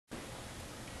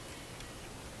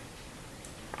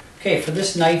Okay, for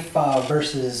this knife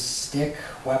versus stick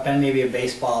weapon, maybe a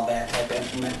baseball bat type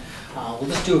implement, we'll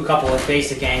just do a couple of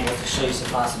basic angles to show you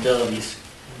some possibilities.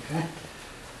 Okay.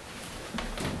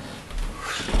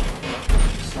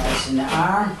 Slice in the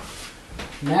arm,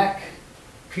 neck,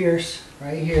 pierce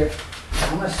right here.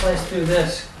 I'm going to slice through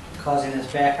this, causing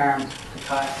this back arm to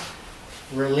cut,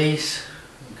 release.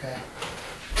 Okay.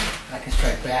 I can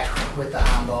strike back with the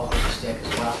Hanbo stick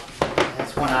as well.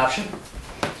 That's one option.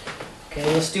 Okay,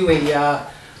 let's do a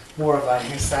more of an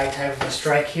inside type of a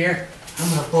strike here. I'm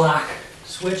going to block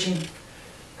switching,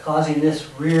 causing this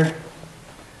rear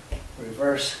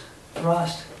reverse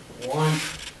thrust. 1,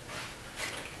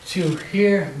 2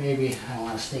 here. Maybe I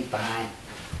want to sneak behind,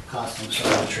 cause some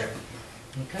sort of trip.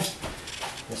 Okay,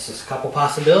 this is a couple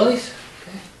possibilities.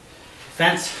 Okay,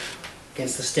 defense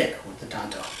against the stick with the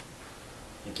Tanto.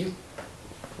 Thank you.